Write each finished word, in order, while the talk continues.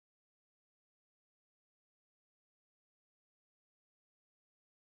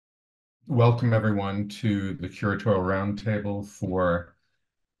welcome everyone to the Curatorial Roundtable for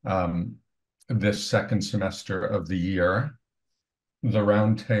this second semester of the year. The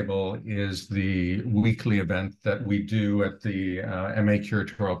Roundtable is the weekly event that we do at the MA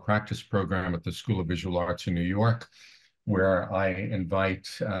Curatorial Practice program at the School of Visual Arts in New York, where I invite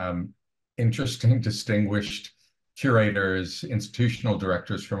interesting, distinguished curators, institutional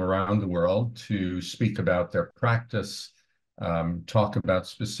directors from around the world to speak about their practice, talk about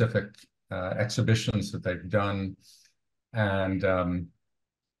specific exhibitions that they've done, and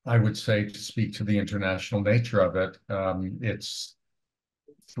I would say, to speak to the international nature of it, it's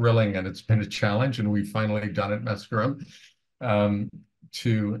thrilling and it's been a challenge, and we've finally done it, Meskerem,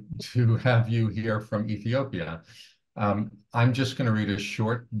 to have you here from Ethiopia. I'm just going to read a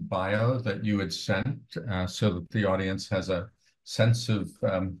short bio that you had sent so that the audience has a sense of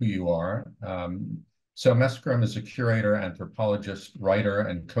who you are. So Meskerem is a curator, anthropologist, writer,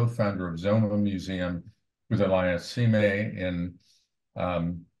 and co-founder of Zoma Museum with Elias Sime in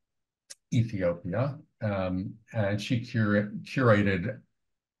Ethiopia. And she curated,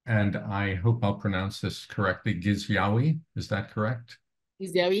 and I hope I'll pronounce this correctly, Giziawi, is that correct?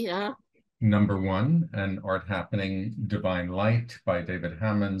 Giziawi, yeah. #1, an art happening, Divine Light by David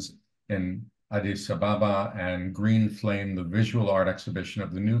Hammons in Addis Ababa, and Green Flame, the visual art exhibition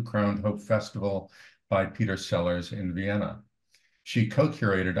of the New Crowned Hope Festival by Peter Sellars in Vienna. She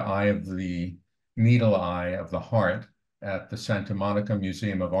co-curated Eye of the Needle Eye of the Heart at the Santa Monica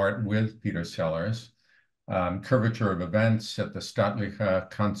Museum of Art with Peter Sellars, Curvature of Events at the Staatliche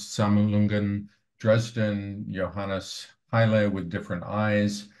Kunstsammlungen Dresden, Johannes Haile with Different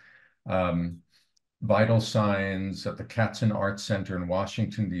Eyes, Vital Signs at the Katzen Art Center in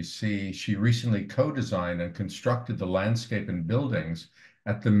Washington, D.C. She recently co-designed and constructed the landscape and buildings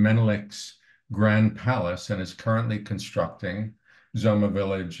at the Menilik's Grand Palace and is currently constructing Zoma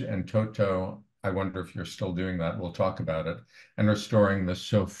Village Entoto. I wonder if you're still doing that. We'll talk about it. And restoring the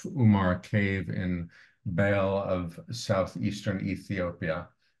Sof Umar Cave in Bale of southeastern Ethiopia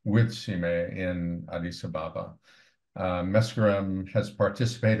with Sime in Addis Ababa. Meskerem has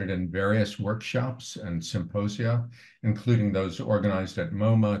participated in various workshops and symposia, including those organized at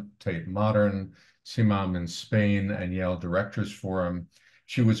MoMA, Tate Modern, CIMAM in Spain, and Yale Directors Forum.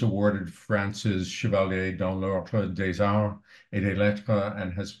 She was awarded France's Chevalier dans l'Ordre des Arts et des Lettres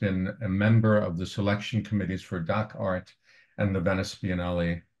and has been a member of the selection committees for DAC Art and the Venice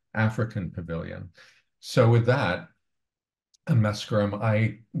Biennale African Pavilion. So with that, Meskerem,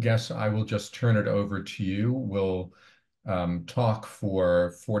 I guess I will just turn it over to you. We'll talk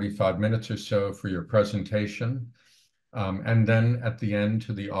for 45 minutes or so for your presentation. And then at the end,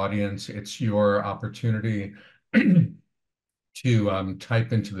 to the audience, it's your opportunity to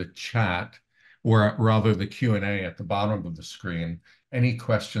type into the chat, or rather the Q&A at the bottom of the screen, any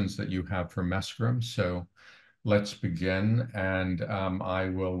questions that you have for Meskerem. So let's begin, and I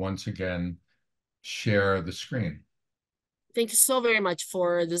will once again share the screen. Thank you so very much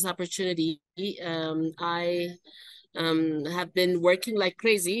for this opportunity. I have been working like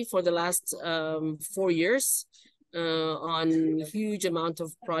crazy for the last 4 years on huge amount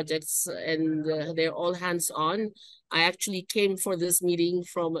of projects, and they're all hands-on. I actually came for this meeting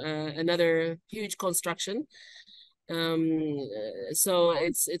from another huge construction. So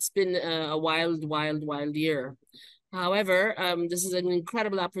it's been a wild year. However, this is an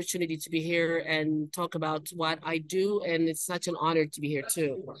incredible opportunity to be here and talk about what I do, and it's such an honor to be here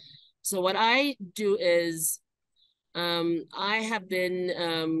too. So what I do is I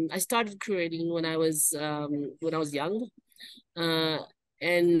started curating when I was young,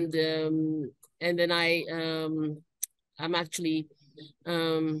 and then I'm actually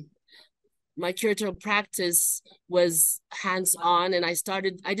my curatorial practice was hands-on, and I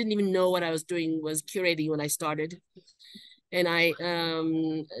didn't even know what I was doing was curating when I started. And I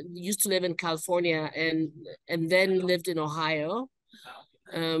used to live in California and then lived in Ohio.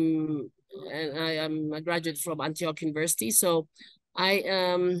 And I am a graduate from Antioch University. So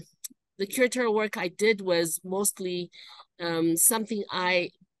the curatorial work I did was mostly something I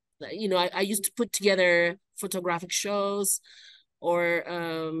used to put together photographic shows or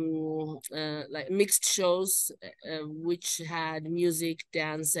like mixed shows, which had music,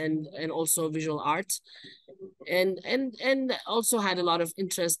 dance, and also visual art, and also had a lot of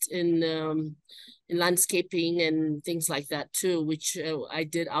interest in landscaping and things like that too, which I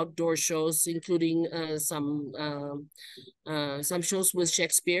did outdoor shows, including some shows with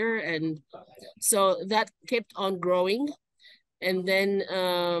Shakespeare, and so that kept on growing, and then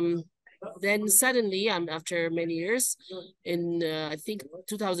suddenly, after many years, in I think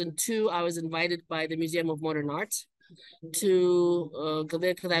 2002, I was invited by the Museum of Modern Art to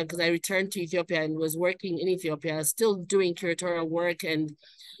because I returned to Ethiopia and was working in Ethiopia, still doing curatorial work and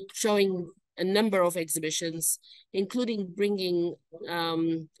showing a number of exhibitions, including bringing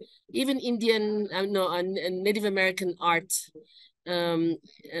even Indian, Native American art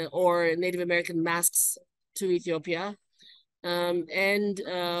or Native American masks to Ethiopia.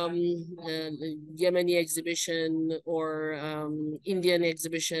 Yemeni exhibition or Indian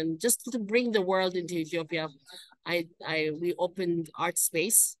exhibition, just to bring the world into Ethiopia. We opened art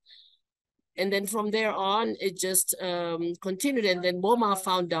space, and then from there on, it just continued. And then MoMA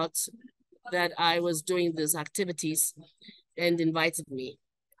found out that I was doing these activities and invited me.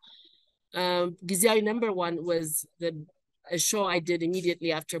 Giziawi #1 was a show I did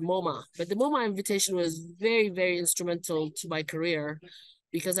immediately after MoMA. But the MoMA invitation was very, very instrumental to my career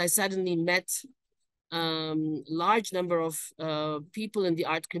because I suddenly met large number of people in the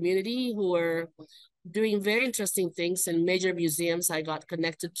art community who were doing very interesting things in major museums. I got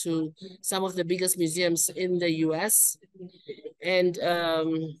connected to some of the biggest museums in the US. And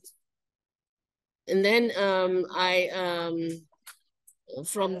then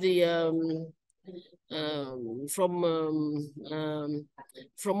from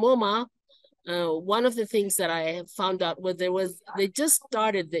MoMA, one of the things that I found out was they just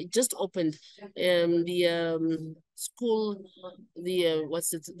opened the school,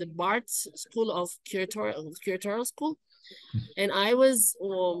 the Bart's School of Curatorial School. And I was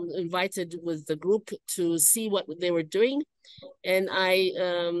invited with the group to see what they were doing. And I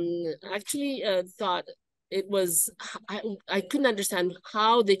actually thought it was, I couldn't understand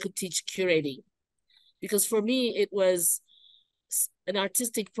how they could teach curating. Because for me, it was an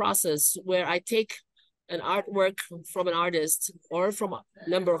artistic process where I take an artwork from an artist or from a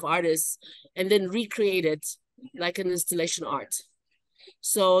number of artists and then recreate it like an installation art.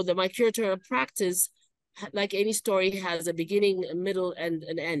 So my curatorial practice, like any story, has a beginning, a middle, and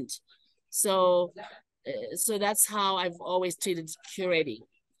an end. So that's how I've always treated curating.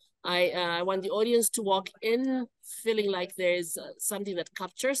 I want the audience to walk in feeling like there's something that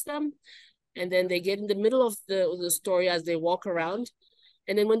captures them, and then they get in the middle of the story as they walk around.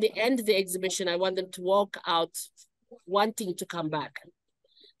 And then when they end the exhibition, I want them to walk out wanting to come back.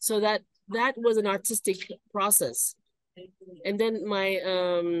 So that was an artistic process. And then so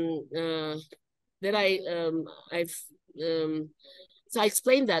I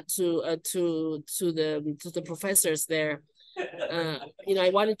explained that to the professors there. I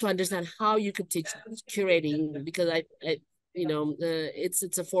wanted to understand how you could teach curating, because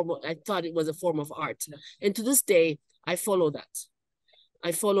it's a form of, I thought it was a form of art. And to this day, I follow that.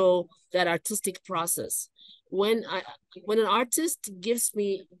 I follow that artistic process. When an artist give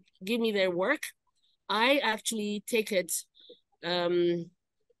me their work, I actually take it. I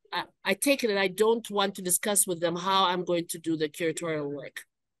take it and I don't want to discuss with them how I'm going to do the curatorial work.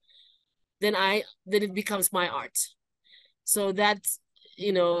 Then it becomes my art. So that's,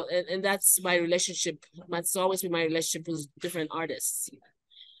 and that's my relationship. That's always been my relationship with different artists.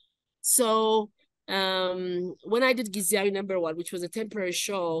 So when I did Giziawi #1, which was a temporary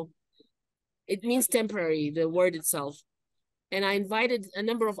show, it means temporary, the word itself. And I invited a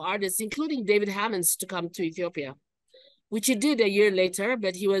number of artists, including David Hammons, to come to Ethiopia, which he did a year later,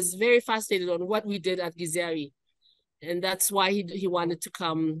 but he was very fascinated on what we did at Giziawi. And that's why he wanted to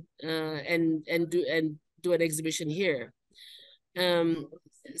come and do an exhibition here. The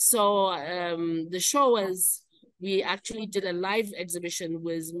show was, we actually did a live exhibition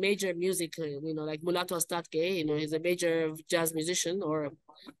with major music, like Mulatu Astatke, he's a major jazz musician, or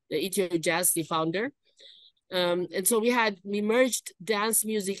the Ethiopia Jazz, the founder. And so we merged dance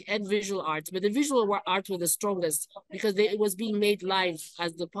music and visual art, but the visual art was the strongest because it was being made live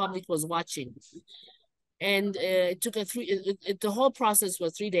as the public was watching. And it took the whole process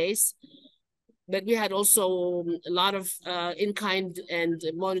was 3 days. But we had also a lot of in-kind and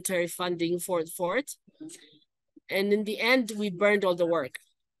monetary funding for it. And in the end, we burned all the work.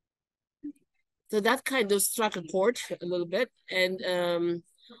 So that kind of struck a chord a little bit. And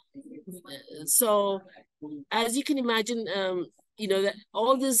so as you can imagine, that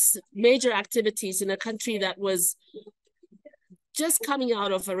all these major activities in a country that was just coming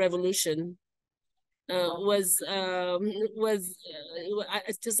out of a revolution, it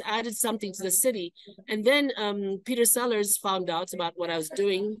just added something to the city. And then Peter Sellars found out about what I was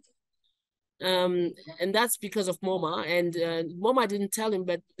doing. And that's because of MoMA. And MoMA didn't tell him,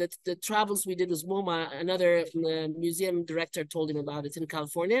 but the travels we did with MoMA, another museum director told him about it in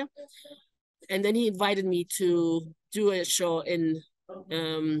California. And then he invited me to do a show in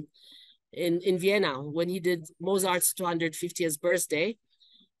Vienna when he did Mozart's 250th birthday.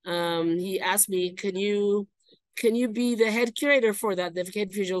 He asked me, can you can you be the head curator for that, the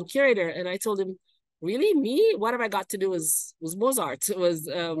head visual curator? And I told him, really, me? What have I got to do with Mozart? It was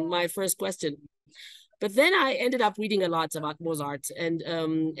my first question. But then I ended up reading a lot about Mozart, and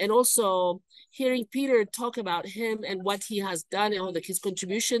also hearing Peter talk about him and what he has done, and his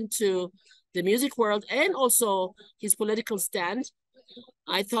contribution to the music world, and also his political stand.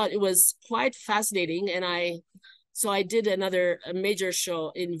 I thought it was quite fascinating, and so I did a major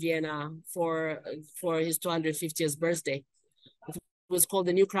show in Vienna for his 250th birthday. It was called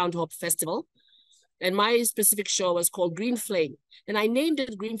the New Crowned Hope Festival. And my specific show was called Green Flame. And I named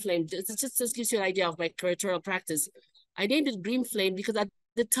it Green Flame. Just gives you an idea of my curatorial practice. I named it Green Flame because at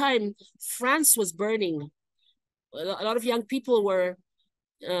the time, France was burning. A lot of young people were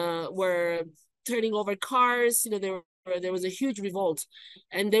turning over cars. You know, there was a huge revolt,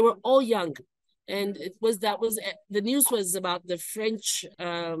 and they were all young. And the news was about the French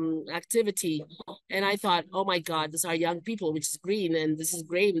activity, and I thought, oh my God, these are young people, which is green, and this is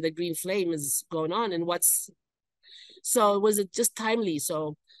great. The green flame is going on, and so it was just timely.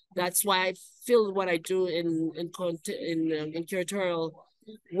 So that's why I feel what I do in curatorial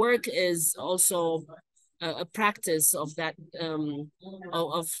work is also a practice of that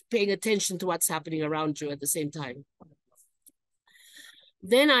of paying attention to what's happening around you at the same time.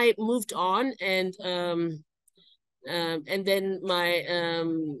 Then I moved on, and then my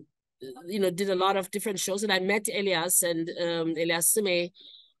did a lot of different shows, and I met Elias and Elias Sime,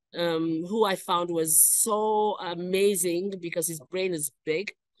 who I found was so amazing because his brain is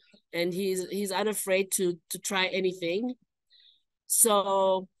big, and he's unafraid to try anything.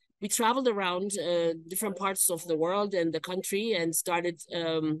 So we traveled around different parts of the world and the country, and started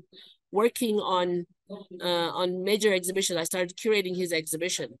working on major exhibitions. I started curating his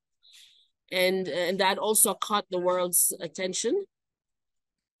exhibition, and that also caught the world's attention.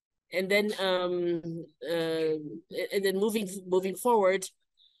 And then moving forward,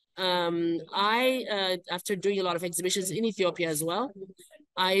 I after doing a lot of exhibitions in Ethiopia as well,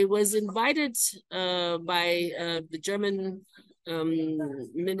 I was invited by the German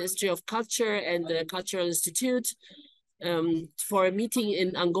Ministry of Culture and the Cultural Institute for a meeting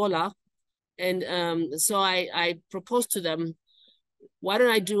in Angola. And so I proposed to them, why don't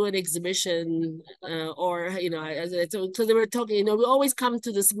I do an exhibition so they were talking, we always come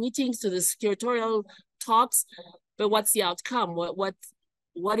to these meetings, to this curatorial talks, but what's the outcome? What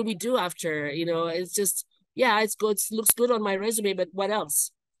do we do after? It's just, yeah, it's good. It looks good on my resume, but what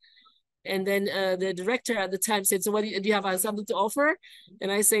else? And then the director at the time said, so what do you have something to offer?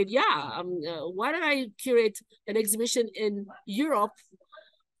 And I said, yeah, why don't I curate an exhibition in Europe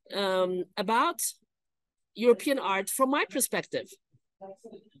about European art from my perspective?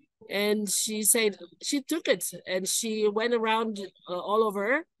 And she said, she took it, and she went around all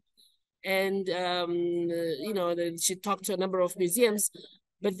over, and she talked to a number of museums.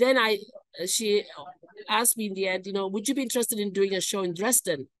 But then she asked me in the end, would you be interested in doing a show in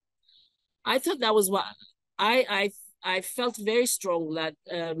Dresden? I thought that was what I felt very strong that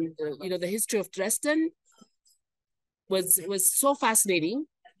the history of Dresden was so fascinating.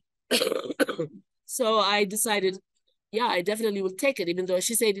 So I decided, yeah, I definitely will take it, even though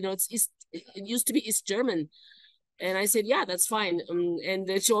she said, it used to be East German. And I said, yeah, that's fine. And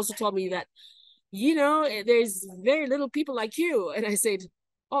then she also told me that, there's very little people like you. And I said,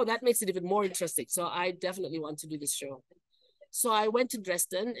 oh, that makes it even more interesting. So I definitely want to do this show. So I went to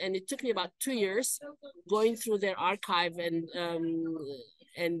Dresden, and it took me about 2 years going through their archive and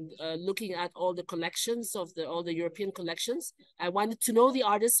looking at all the collections of all the European collections. I wanted to know the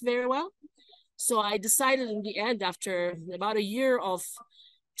artists very well. So I decided in the end, after about a year of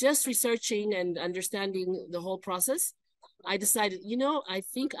just researching and understanding the whole process, I decided, I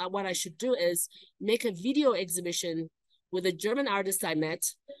think what I should do is make a video exhibition with a German artist I met,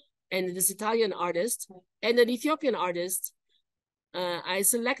 and this Italian artist, and an Ethiopian artist. I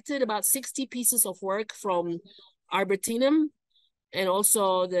selected about 60 pieces of work from Arbertinum, and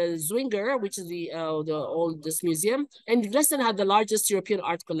also the Zwinger, which is the oldest museum. And Dresden had the largest European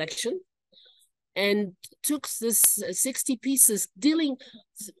art collection, and took this 60 pieces dealing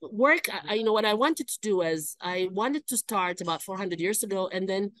work. What I wanted to do is I wanted to start about 400 years ago, and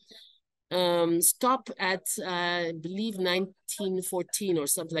then stop at I believe 1914 or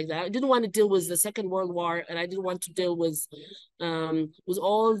something like that. I didn't want to deal with the Second World War, and I didn't want to deal with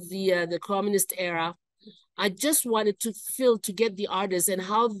all the communist era. I just wanted to get the artists and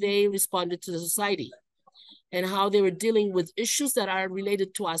how they responded to the society, and how they were dealing with issues that are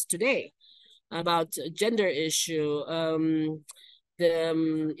related to us today, about gender issue,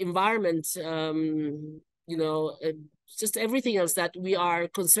 the environment, just everything else that we are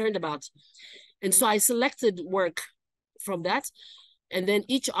concerned about. And so I selected work from that. And then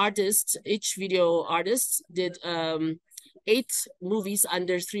each video artist did 8 movies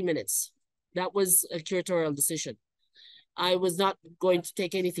under 3 minutes. That was a curatorial decision. I was not going to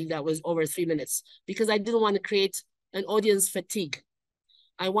take anything that was over 3 minutes because I didn't want to create an audience fatigue.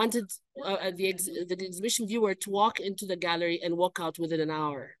 I wanted the exhibition viewer to walk into the gallery and walk out within an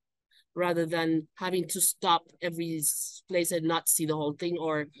hour, rather than having to stop every place and not see the whole thing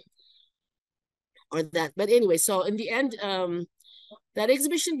or that. But anyway, so in the end, that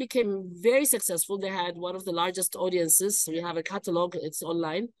exhibition became very successful. They had one of the largest audiences. We have a catalog, it's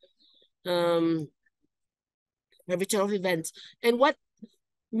online. Curvature of Events. And what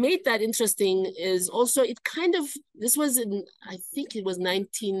made that interesting is also it kind of, this was in, I think it was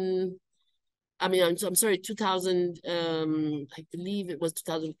 2000, I believe it was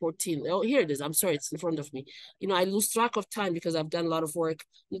 2014. Oh, here it is. I'm sorry, it's in front of me. You know, I lose track of time because I've done a lot of work.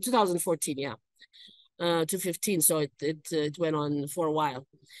 2014, yeah. To 15, so it went on for a while.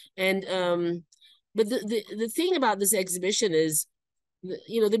 And but the thing about this exhibition is,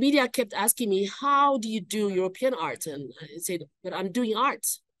 you know, the media kept asking me, how do you do European art? And I said, but I'm doing art.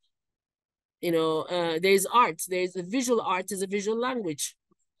 You know, there's art, there's a visual art, there's a visual language.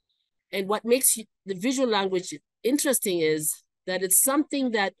 And what makes the visual language interesting is that it's something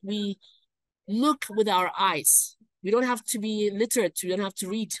that we look with our eyes. We don't have to be literate, we don't have to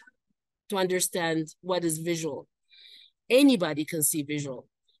read to understand what is visual. Anybody can see visual.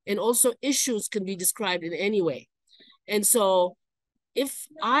 And also issues can be described in any way. And so if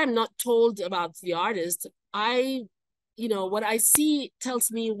I'm not told about the artist, what I see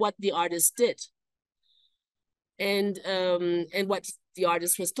tells me what the artist did and what the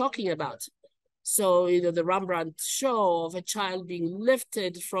artist was talking about. So, you know, the Rembrandt show of a child being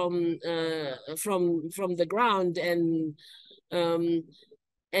lifted from the ground and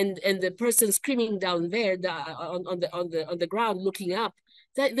the person screaming down there on the ground looking up.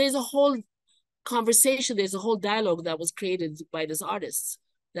 That there's a whole conversation, there's a whole dialogue that was created by this artist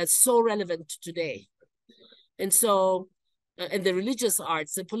that's so relevant to today. And so, and the religious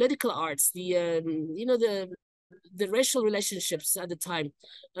arts, the political arts, the racial relationships at the time,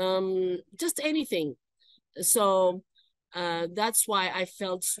 just anything. So that's why I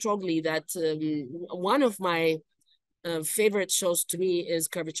felt strongly that one of my favorite shows to me is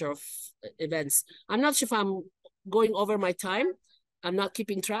Curvature of Events. I'm not sure if I'm going over my time. I'm not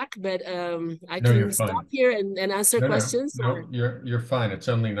keeping track, but I can stop here and answer questions. No, you're fine. It's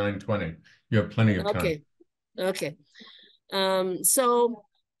only 9:20. You have plenty of time. Okay. So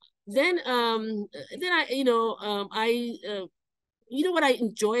then what I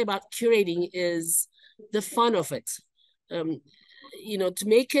enjoy about curating is the fun of it. To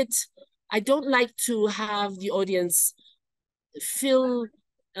make it, I don't like to have the audience feel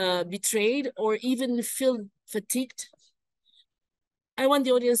betrayed or even feel fatigued. I want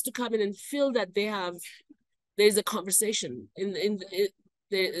the audience to come in and feel that there's a conversation,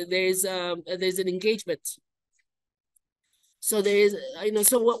 there's an engagement. So there is,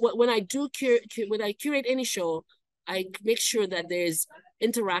 when I curate any show, I make sure that there's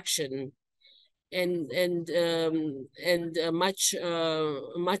interaction and much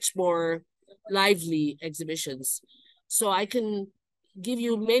more lively exhibitions. So I can give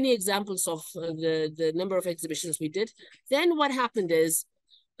you many examples of the number of exhibitions we did. Then what happened is,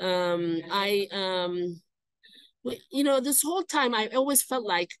 this whole time I always felt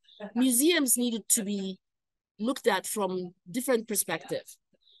like museums needed to be looked at from different perspectives.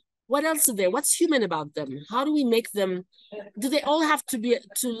 What else is there? What's human about them? How do we make them? Do they all have to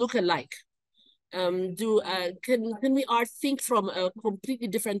look alike? Can we think from a completely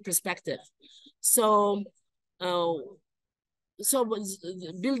different perspective? So was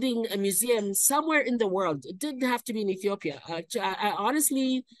building a museum somewhere in the world. It didn't have to be in Ethiopia. I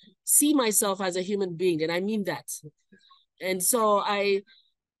honestly see myself as a human being, and I mean that. And so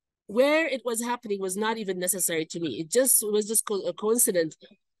where it was happening was not even necessary to me. It was just a coincidence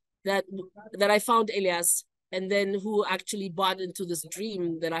that I found Elias, and then who actually bought into this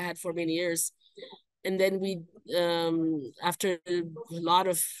dream that I had for many years. And then we, after a lot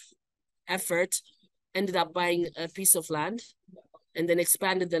of effort, ended up buying a piece of land and then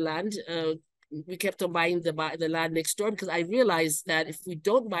expanded the land. We kept on buying the land next door because I realized that if we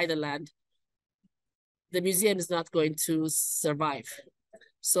don't buy the land, the museum is not going to survive.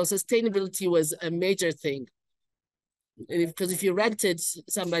 So sustainability was a major thing. Because if you rent it,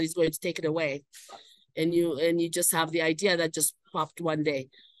 somebody's going to take it away. And you just have the idea that just popped one day.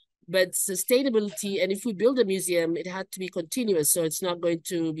 But sustainability, and if we build a museum, it had to be continuous. So it's not going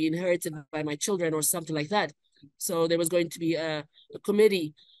to be inherited by my children or something like that. So there was going to be a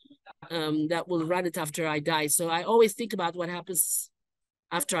committee that will run it after I die. So I always think about what happens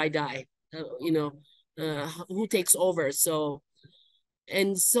after I die, who takes over. So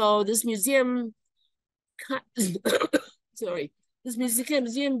this museum, sorry, this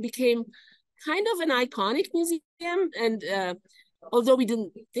museum became kind of an iconic museum. And although we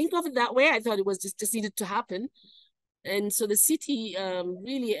didn't think of it that way, I thought it was just needed to happen. And so the city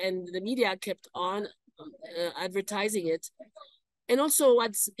really, and the media kept on advertising it. And also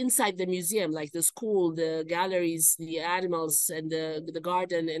what's inside the museum, like the school, the galleries, the animals, and the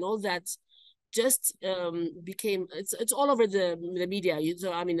garden, and all that just became, it's all over the media.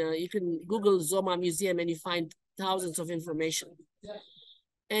 So I mean, you can Google Zoma Museum and you find thousands of information.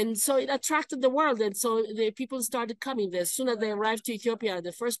 And so it attracted the world. And so the people started coming. As soon as they arrived to Ethiopia,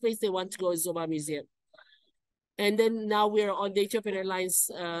 the first place they want to go is Zoma Museum. And then now we're on the Ethiopian Airlines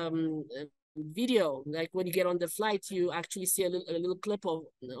video. Like when you get on the flight, you actually see a little clip of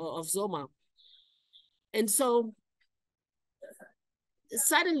Zoma. And so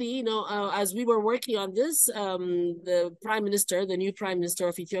suddenly, as we were working on this, the new prime minister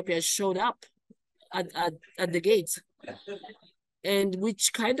of Ethiopia showed up at the gate, and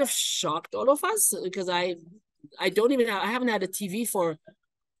which kind of shocked all of us, because I haven't had a TV for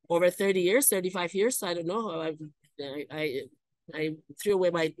over 30 years, 35 years. I don't know. I threw away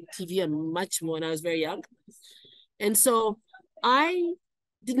my TV much more when I was very young. And so I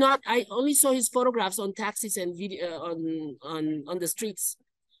only saw his photographs on taxis and video on the streets,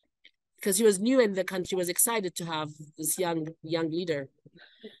 because he was new in the country, was excited to have this young leader.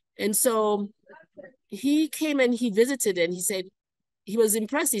 And so he came and he visited, and he said he was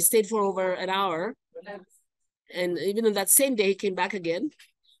impressed. He stayed for over an hour. And even on that same day, he came back again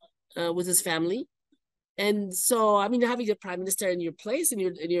with his family. And so, I mean, having the prime minister in your place, in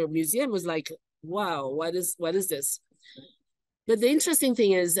your museum, was like, wow, what is this? But the interesting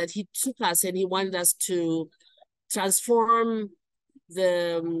thing is that he took us and he wanted us to transform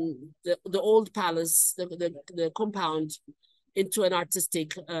the old palace, the compound, into an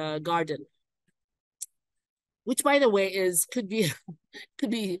artistic garden, which, by the way, could be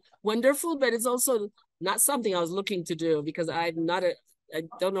wonderful, but it's also not something I was looking to do, because I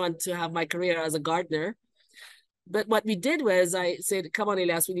don't want to have my career as a gardener. But what we did was, I said, come on,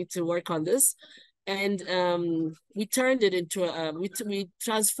 Elias, we need to work on this. And we turned it into we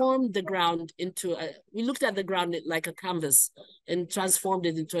transformed the ground into we looked at the ground like a canvas and transformed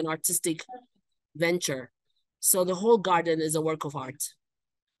it into an artistic venture. So the whole garden is a work of art.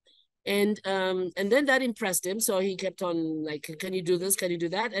 And then that impressed him. So he kept on like, can you do this? Can you do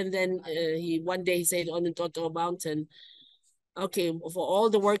that? And then one day he said on the Entoto mountain, okay, for all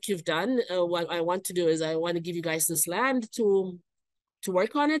the work you've done, what I want to do is I want to give you guys this land to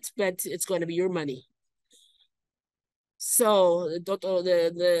work on it, but it's going to be your money. So the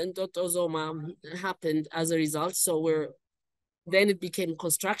Entoto Zoma happened as a result. So then it became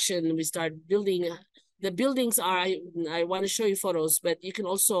construction. We started building. The buildings are, I want to show you photos, but you can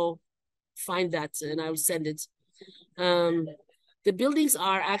also find that and I will send it. The buildings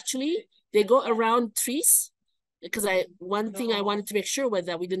are actually, they go around trees, because one thing I wanted to make sure was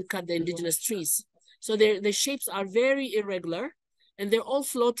that we didn't cut the indigenous trees. So the shapes are very irregular, and they're all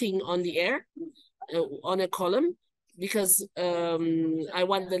floating on the air on a column, because I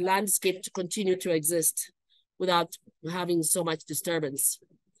want the landscape to continue to exist without having so much disturbance.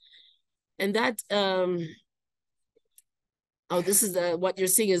 And that, this is what you're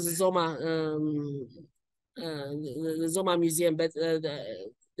seeing is the Zoma, the Zoma Museum, but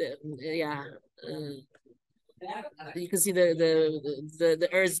you can see the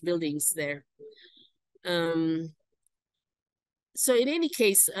earth buildings there. So in any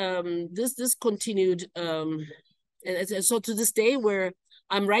case, this continued, and so to this day, where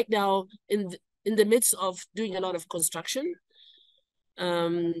I'm right now in the midst of doing a lot of construction,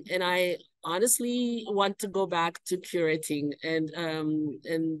 and I honestly want to go back to curating, and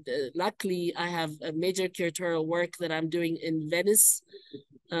luckily I have a major curatorial work that I'm doing in Venice,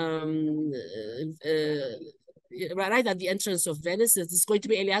 right at the entrance of Venice. It's going to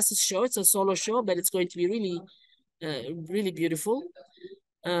be Elias's show. It's a solo show, but it's going to be really, really beautiful.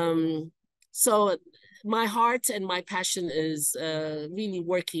 So my heart and my passion is really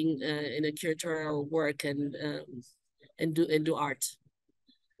working in a curatorial work and do art.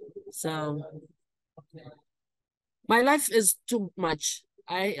 So my life is too much.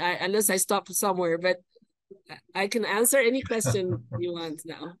 I unless I stop somewhere, but I can answer any question you want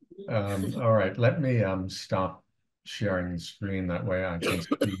now. All right, let me stop sharing the screen. That way I can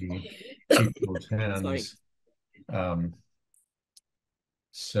see people's hands.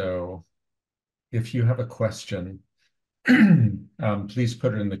 So if you have a question, please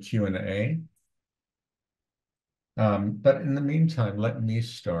put it in the Q&A. But in the meantime, let me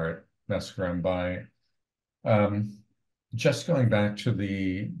start, Meskerem, by just going back to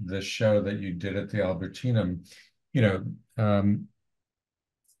the show that you did at the Albertinum. You know,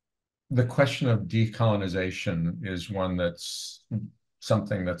 the question of decolonization is one that's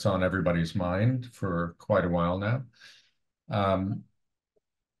something that's on everybody's mind for quite a while now.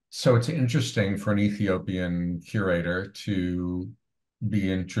 So it's interesting for an Ethiopian curator to be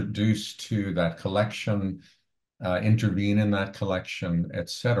introduced to that collection, intervene in that collection,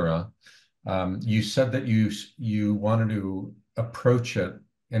 etc. You said that you wanted to approach it,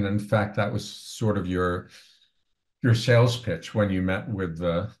 and in fact, that was sort of your sales pitch when you met with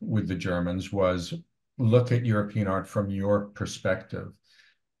the Germans, was look at European art from your perspective.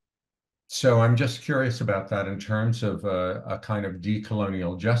 So I'm just curious about that in terms of a kind of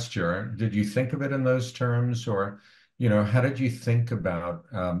decolonial gesture. Did you think of it in those terms, or, you know, how did you think about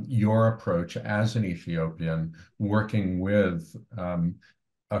your approach as an Ethiopian working with a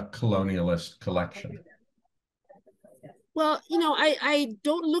colonialist collection? Well, you know, I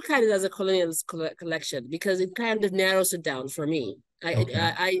don't look at it as a colonialist collection because it kind of narrows it down for me. Okay.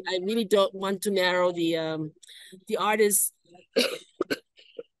 I really don't want to narrow the artists.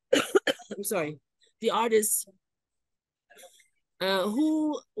 I'm sorry, the artists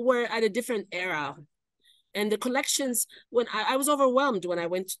who were at a different era. And the collections, when I was overwhelmed when I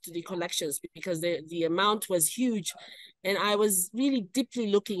went to the collections because the amount was huge, and I was really deeply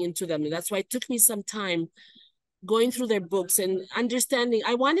looking into them. And that's why it took me some time going through their books and understanding.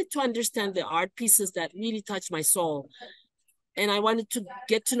 I wanted to understand the art pieces that really touched my soul. And I wanted to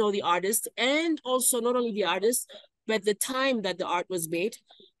get to know the artist, and also not only the artist, but the time that the art was made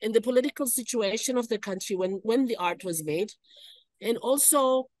and the political situation of the country when the art was made. And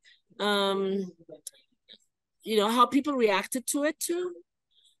also, you know, how people reacted to it too.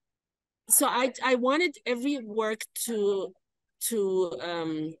 So I wanted every work to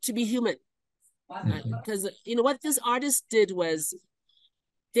be human, because you know what this artist did was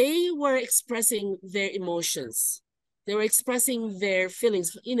they were expressing their emotions, they were expressing their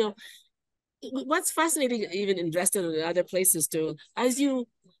feelings. You know, what's fascinating, even in Dresden and other places too, as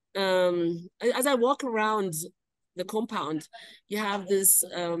I walk around the compound, you have this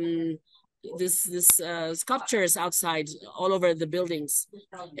sculptures outside all over the buildings,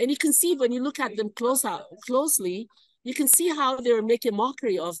 and you can see when you look at them closely, you can see how they were making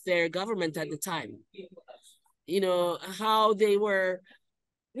mockery of their government at the time. You know how they were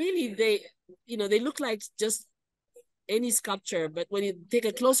really they look like just any sculpture, but when you take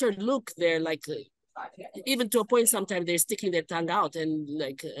a closer look, they're like even to a point sometimes they're sticking their tongue out, and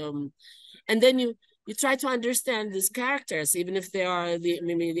like and then you try to understand these characters, even if they are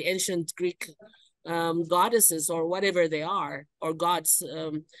maybe the ancient Greek goddesses or whatever they are, or gods,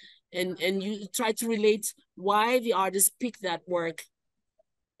 and you try to relate why the artist picked that work,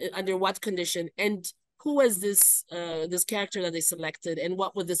 under what condition, and who was this character that they selected, and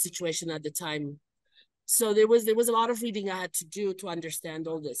what was the situation at the time. So there was a lot of reading I had to do to understand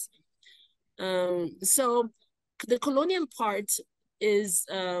all this. So the colonial part is,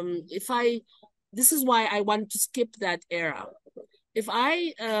 this is why I want to skip that era. If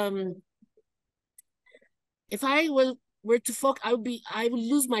I were to focus, I would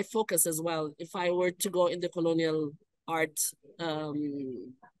lose my focus as well if I were to go in the colonial art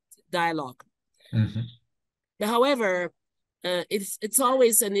dialogue. Mm-hmm. But however, it's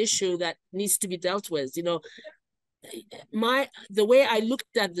always an issue that needs to be dealt with. You know, the way I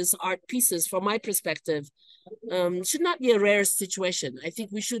looked at this art pieces from my perspective should not be a rare situation. I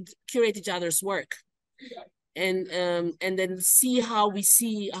think we should curate each other's work, and then see how we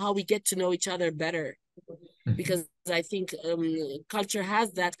get to know each other better, because I think culture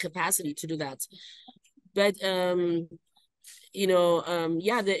has that capacity to do that. But you know,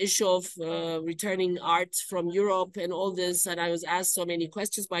 yeah, the issue of returning art from Europe and all this, and I was asked so many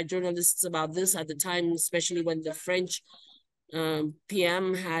questions by journalists about this at the time, especially when the French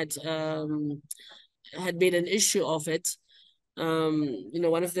PM had made an issue of it. You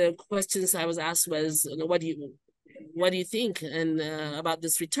know, one of the questions I was asked was, you know, what do you think and about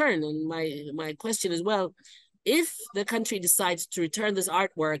this return? And my question is, well, if the country decides to return this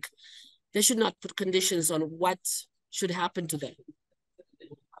artwork, they should not put conditions on what should happen to them.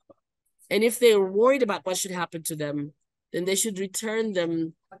 And if they're worried about what should happen to them, then they should return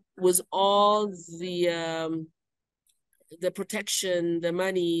them with all the protection, the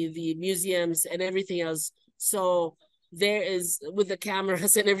money, the museums, and everything else. So there is, with the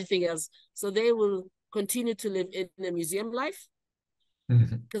cameras and everything else. So they will continue to live in a museum life,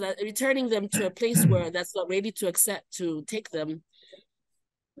 because returning them to a place where that's not ready to accept to take them,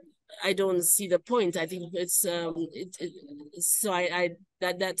 I don't see the point. I think it's so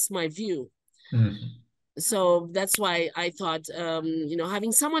that's my view. So that's why I thought,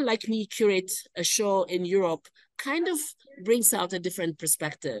 having someone like me curate a show in Europe kind of brings out a different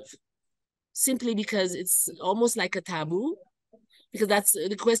perspective, simply because it's almost like a taboo. Because that's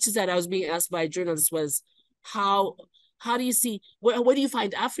the questions that I was being asked by journalists was, how do you see, where do you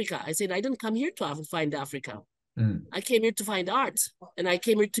find Africa? I said, I didn't come here to find Africa. I came here to find art, and I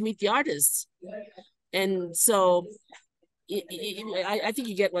came here to meet the artists. And so I think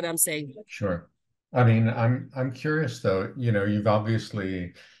you get what I'm saying. Sure. I mean, I'm curious though, you've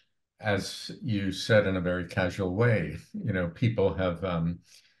obviously, as you said in a very casual way, people have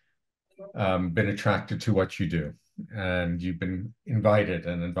been attracted to what you do, and you've been invited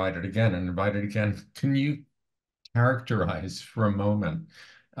and invited again and invited again. Can you characterize for a moment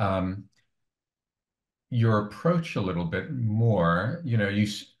your approach a little bit more?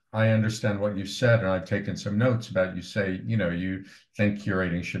 I understand what you said, and I've taken some notes about, you say, you think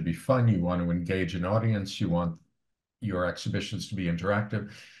curating should be fun, you want to engage an audience, you want your exhibitions to be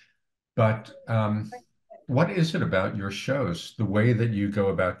interactive. But what is it about your shows, the way that you go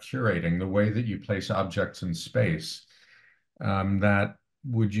about curating, the way that you place objects in space, that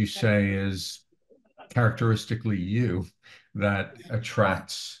would you say is characteristically you, that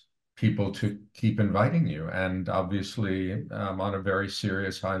attracts people to keep inviting you, and obviously on a very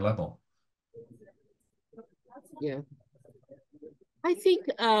serious high level? Yeah. I think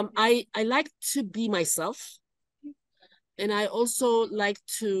I like to be myself. And I also like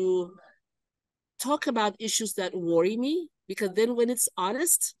to talk about issues that worry me, because then when it's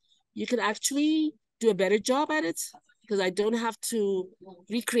honest, you can actually do a better job at it, because I don't have to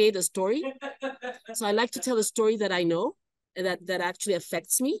recreate a story. So I like to tell a story that I know and that actually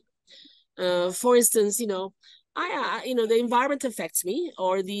affects me. For instance, the environment affects me,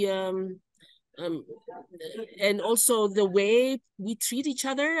 or and also the way we treat each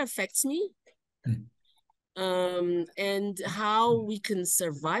other affects me. And how we can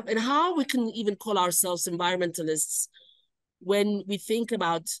survive, and how we can even call ourselves environmentalists when we think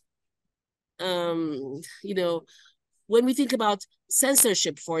about, when we think about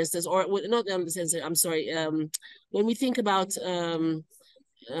censorship, for instance, or not censorship, I'm sorry, when we think about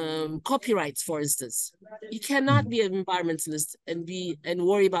copyrights, for instance. You cannot be an environmentalist and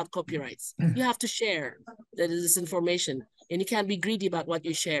worry about copyrights. You have to share this information, and you can't be greedy about what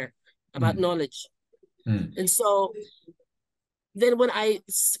you share, about knowledge. And so then when I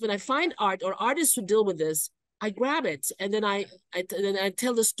find art or artists who deal with this, I grab it, and then I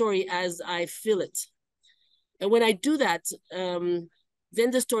tell the story as I feel it. And when I do that, then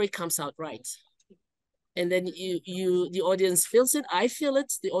the story comes out right. And then the audience feels it, I feel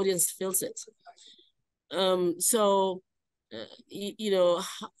it, the audience feels it.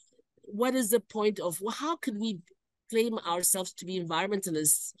 What is the point of, how could we claim ourselves to be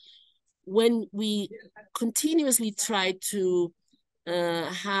environmentalists when we continuously try to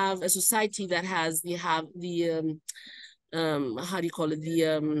have a society that has how do you call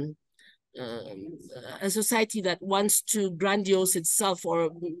it, a society that wants to grandiose itself, or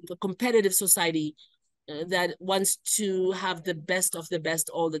a competitive society that wants to have the best of the best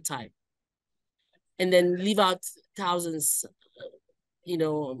all the time, and then leave out thousands, in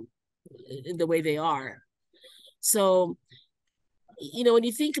the way they are. So, when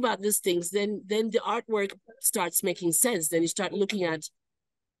you think about these things, then the artwork starts making sense. Then you start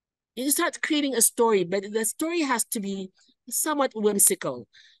creating a story, but the story has to be somewhat whimsical.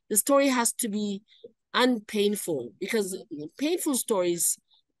 The story has to be unpainful, because painful stories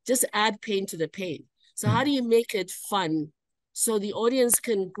just add pain to the pain. So how do you make it fun so the audience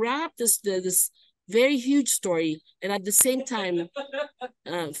can grab this very huge story, and at the same time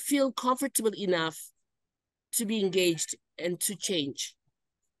feel comfortable enough to be engaged and to change?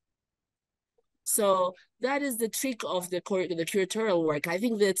 So that is the trick of the curatorial work. I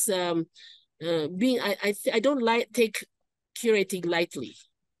think that's I don't take curating lightly.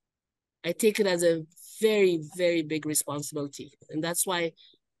 I take it as a very, very big responsibility, and that's why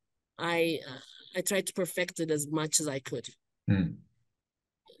I tried to perfect it as much as I could.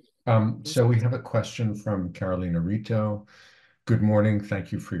 So we have a question from Carolina Rito. Good morning.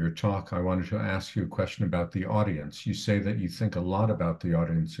 Thank you for your talk. I wanted to ask you a question about the audience. You say that you think a lot about the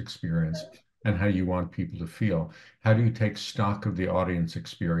audience experience and how you want people to feel. How do you take stock of the audience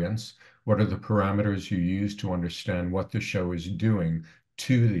experience? What are the parameters you use to understand what the show is doing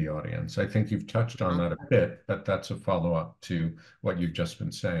to the audience? I think you've touched on that a bit, but that's a follow-up to what you've just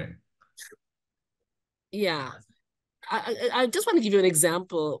been saying. Yeah. I just want to give you an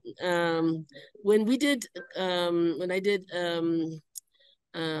example. When I did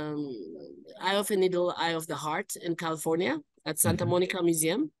Eye of a Needle, Eye of the Heart in California at Santa Monica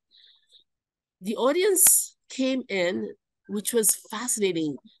Museum, the audience came in, which was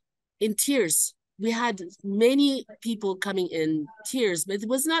fascinating, in tears. We had many people coming in tears, but it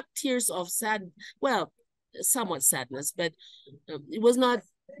was not tears of sad, well, somewhat sadness, but it was not.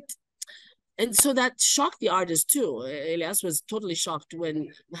 And so that shocked the artist too. Elias was totally shocked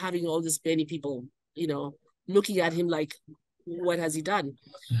when having all this many people, looking at him like, what has he done?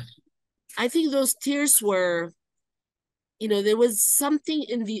 I think those tears were, there was something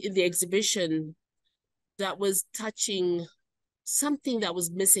in the exhibition that was touching something that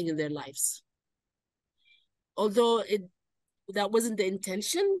was missing in their lives. Although that wasn't the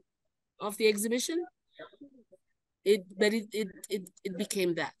intention of the exhibition, it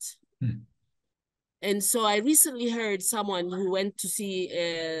became that. And so I recently heard someone who went to see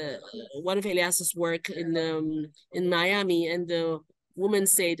one of Elias's work in Miami, and the woman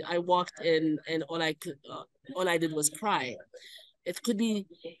said, "I walked in, and all I did was cry." It could be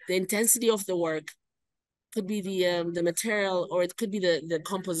the intensity of the work, could be the material, or it could be the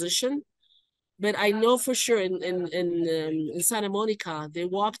composition. But I know for sure in Santa Monica, they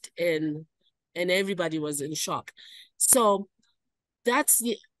walked in, and everybody was in shock. So that's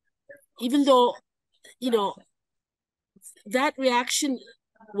even though, that reaction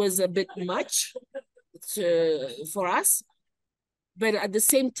was a bit much for us, but at the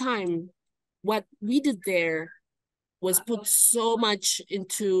same time, what we did there was put so much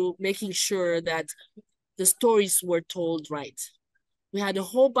into making sure that the stories were told right. We had a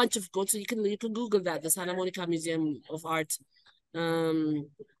whole bunch of goats. So you can Google that, the Santa Monica Museum of Art,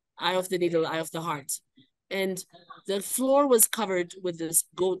 Eye of the Needle, Eye of the Heart. And the floor was covered with these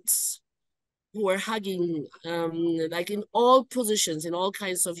goats who were hugging, like in all positions, in all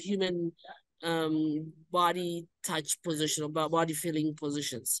kinds of human body touch position, or body feeling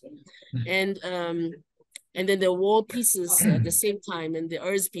positions. And then the wall pieces at the same time, and the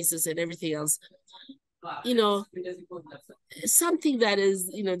earth pieces and everything else. Something that is,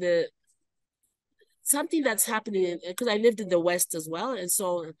 something that's happening, because I lived in the West as well. And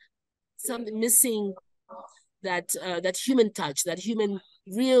so something missing that human touch, that human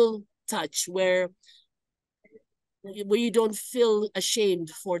real touch, where you don't feel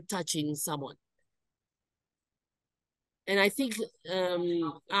ashamed for touching someone. And I think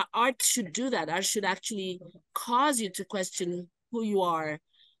art should do that. Art should actually cause you to question who you are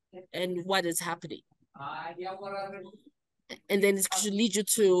and what is happening. And then it should lead you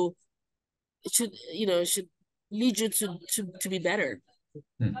to, should lead you to be better.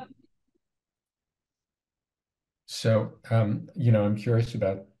 So, I'm curious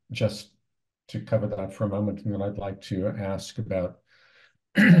about, just to cover that for a moment, and then I'd like to ask about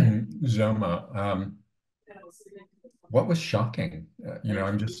Zoma. What was shocking?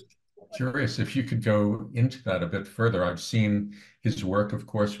 I'm just curious if you could go into that a bit further. I've seen his work, of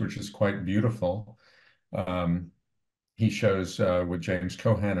course, which is quite beautiful. He shows with James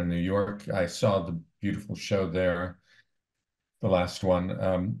Cohan in New York. I saw the beautiful show there, the last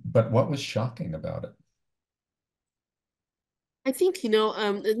one. But what was shocking about it? I think,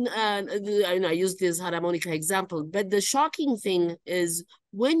 I use this harmonica example, but the shocking thing is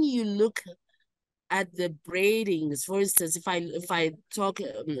when you look at the braidings. For instance, if I talk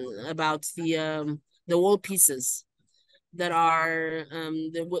about the wall pieces that are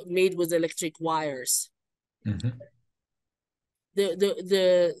made with electric wires,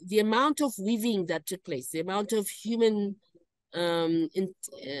 the amount of weaving that took place, the amount of human the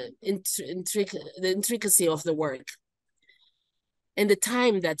intricacy of the work, and the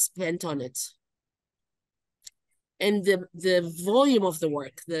time that's spent on it, and the volume of the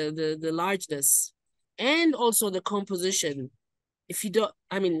work, the largeness, and also the composition. If you don't,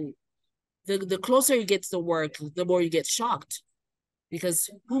 the closer you get to the work, the more you get shocked, because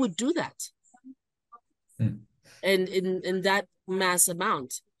who would do that? And in that mass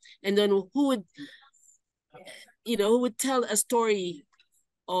amount, and then who would tell a story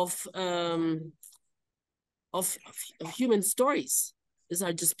of human stories? These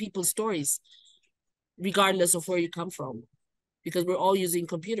are just people's stories, regardless of where you come from, because we're all using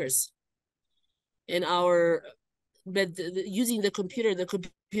computers. Using the computer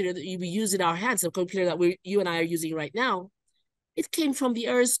that we use in our hands, the computer that you and I are using right now, it came from the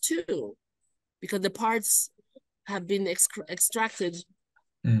earth too, because the parts have been extracted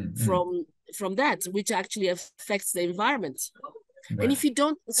from that, which actually affects the environment. Right. And if you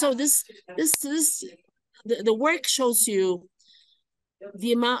don't, so the work shows you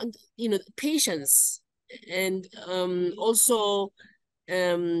the amount, patience also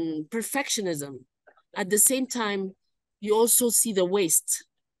perfectionism. At the same time, you also see the waste.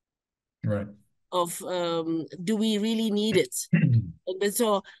 Right. Of do we really need it? But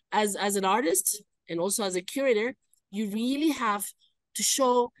so as an artist and also as a curator, you really have to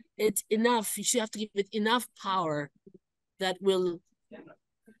show it enough. You should have to give it enough power that will,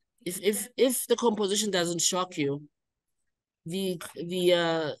 if the composition doesn't shock you, the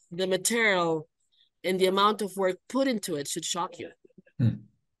material and the amount of work put into it should shock you.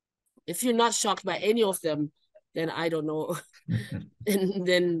 If you're not shocked by any of them, then I don't know. and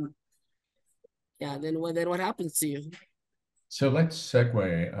then what happens to you? So let's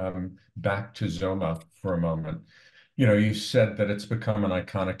segue back to Zoma for a moment. You know, you said that it's become an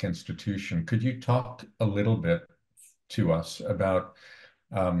iconic institution. Could you talk a little bit to us about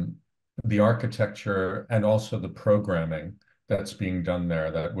the architecture and also the programming that's being done there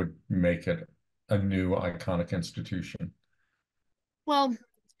that would make it a new iconic institution? Well,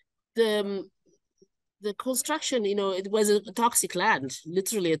 the construction, you know, it was a toxic land,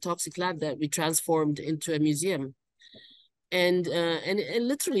 literally a toxic land that we transformed into a museum. And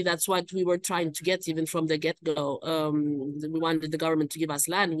literally that's what we were trying to get even from the get-go. We wanted the government to give us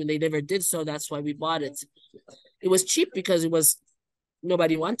land when they never did, so that's why we bought it. It was cheap because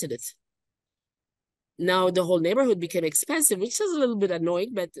nobody wanted it. Now the whole neighborhood became expensive, which is a little bit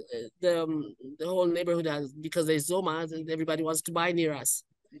annoying, but the whole neighborhood has, because there's Zoma, everybody wants to buy near us.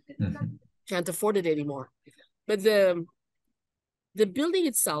 Can't afford it anymore. But the building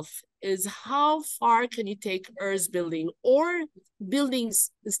itself is how far can you take earth building or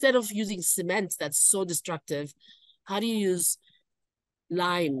buildings, instead of using cement that's so destructive, how do you use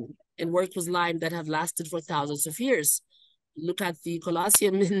lime and work with lime that have lasted for thousands of years? Look at the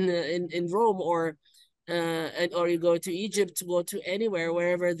Colosseum in Rome, or you go to Egypt, go to anywhere,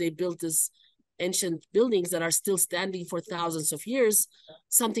 wherever they built this ancient buildings that are still standing for thousands of years.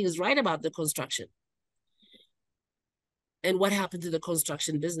 Something is right about the construction. And what happened to the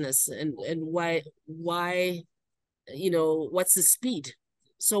construction business, and why, you know, what's the speed?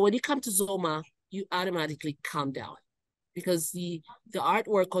 So when you come to Zoma, you automatically calm down, because the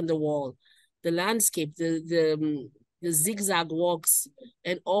artwork on the wall, the landscape, the zigzag walks,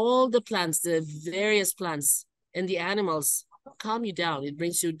 and all the plants, the various plants and the animals calm you down. It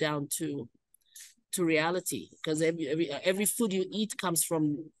brings you down to reality, because every food you eat comes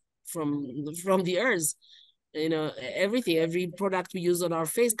from the earth. You know, every product we use on our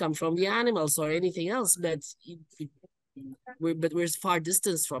face comes from the animals or anything else, but we're far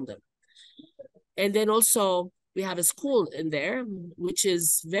distance from them. And then also we have a school in there, which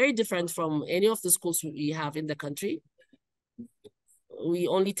is very different from any of the schools we have in the country. We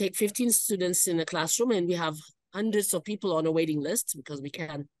only take 15 students in a classroom, and we have hundreds of people on a waiting list because we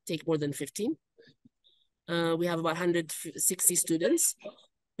can't take more than 15. We have about 160 students,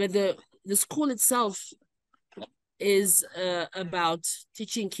 but the school itself is about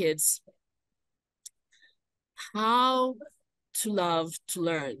teaching kids how to love to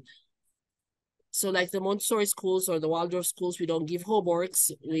learn. So like the Montessori schools or the Waldorf schools, we don't give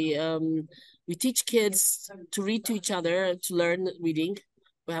homeworks. We teach kids to read to each other, to learn reading.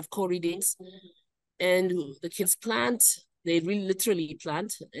 We have co-readings, and the kids plant. They really literally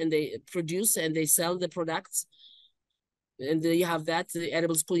plant, and they produce and they sell the products. And you have that, the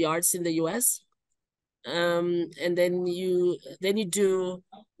edible schoolyards in the US. And then you do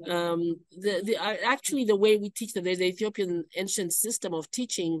actually the way we teach them. There's the Ethiopian ancient system of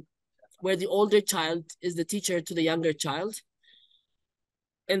teaching where the older child is the teacher to the younger child,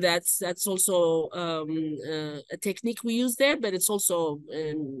 and that's also a technique we use there, but it's also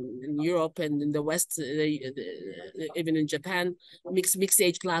in Europe and in the West, even in Japan, mixed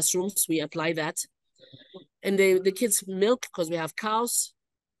age classrooms, we apply that. And the kids milk, because we have cows,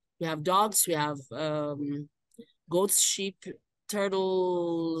 we have dogs, we have goats, sheep,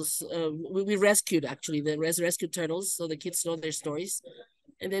 turtles. We rescued, actually, the rescued turtles, so the kids know their stories.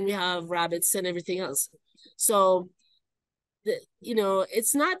 And then we have rabbits and everything else. So, you know,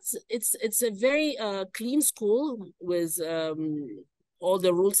 it's a very clean school with all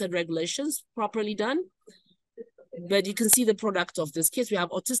the rules and regulations properly done. But you can see the product of these kids. We have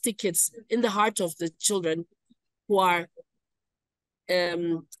autistic kids in the heart of the children who are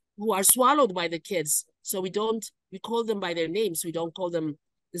swallowed by the kids. So we call them by their names. We don't call them,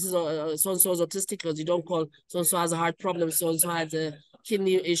 this is so-and-so is autistic, because you don't call so-and-so has a heart problem, so-and-so has a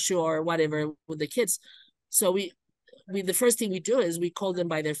kidney issue or whatever with the kids. So we the first thing we do is we call them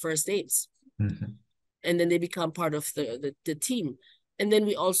by their first names. And then they become part of the team. And then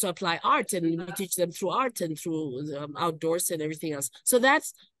we also apply art, and we teach them through art and through outdoors and everything else. So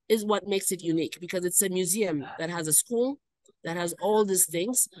is what makes it unique, because it's a museum that has a school, that has all these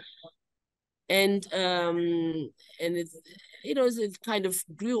things. And it's, it kind of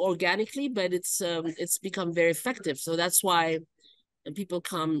grew organically, but it's become very effective. So that's why people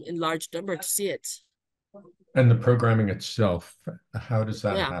come in large number to see it. And the programming itself, how does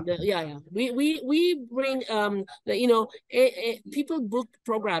that happen? Yeah. We bring people book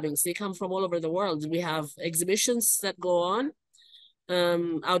programmings. They come from all over the world. We have exhibitions that go on,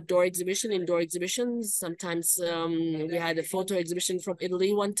 outdoor exhibition, indoor exhibitions. Sometimes we had a photo exhibition from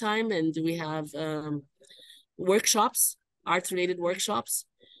Italy one time, and we have workshops, art-related workshops.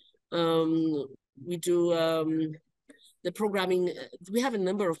 We do the programming. We have a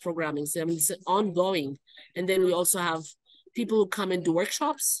number of programmings. I mean, it's ongoing. And then we also have people who come and do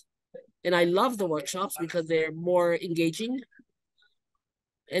workshops. And I love the workshops because they're more engaging.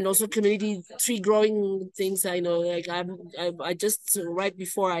 And also community tree growing things. I know, like I just, right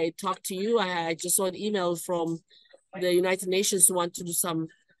before I talked to you, I just saw an email from the United Nations who want to do some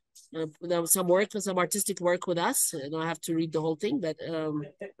work, some artistic work with us. And I have to read the whole thing, but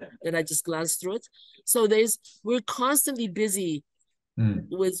then I just glanced through it. So we're constantly busy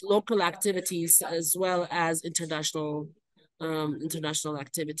with local activities as well as international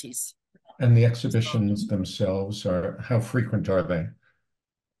activities. And the exhibitions themselves how frequent are they?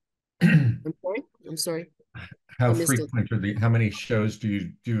 I'm sorry. How frequent are how many shows do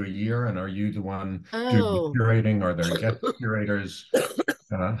you do a year? And are you the one doing the curating? Are there guest curators?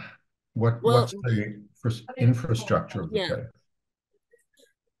 What's the infrastructure of the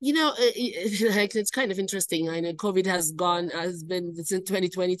place? It's kind of interesting. I know COVID has been since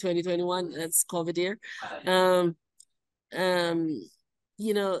 2020, 2021. That's COVID year.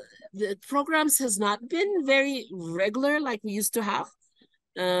 The programs has not been very regular like we used to have.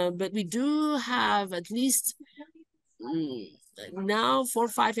 But we do have at least now 4 or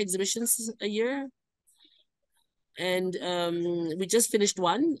 5 exhibitions a year. And we just finished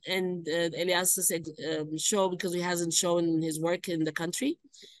one, and Elias said show, because he hasn't shown his work in the country.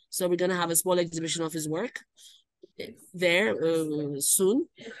 So we're going to have a small exhibition of his work there soon.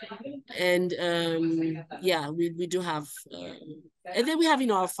 And we do have, and then we have,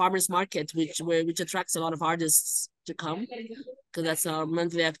 our farmers market, which attracts a lot of artists to come, because that's our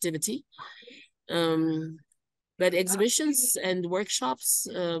monthly activity. But exhibitions and workshops,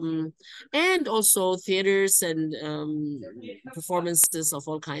 and also theaters and performances of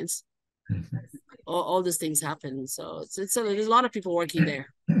all kinds. All these things happen. So there's a lot of people working there.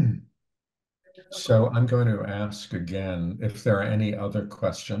 So I'm going to ask again if there are any other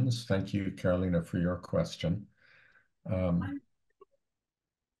questions. Thank you, Carolina, for your question.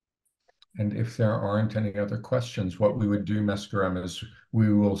 And if there aren't any other questions, what we would do, Meskerem, is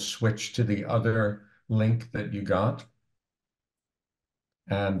we will switch to the other link that you got,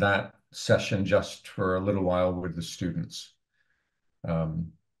 and that session just for a little while with the students.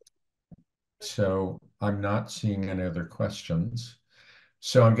 So I'm not seeing any other questions.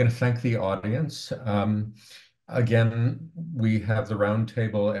 So I'm going to thank the audience. Again, we have the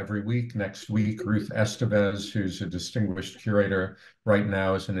roundtable every week. Next week, Ruth Estevez, who's a distinguished curator, right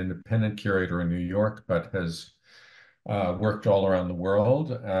now is an independent curator in New York, but has worked all around the world,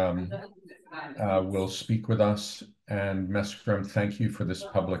 will speak with us. And Meskerem, thank you for this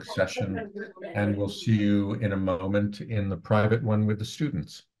public session. And we'll see you in a moment in the private one with the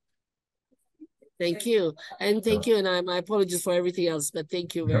students. Thank you. And thank you. And my apologies for everything else, but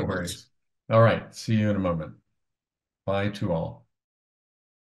thank you very much. All right. See you in a moment. Bye to all.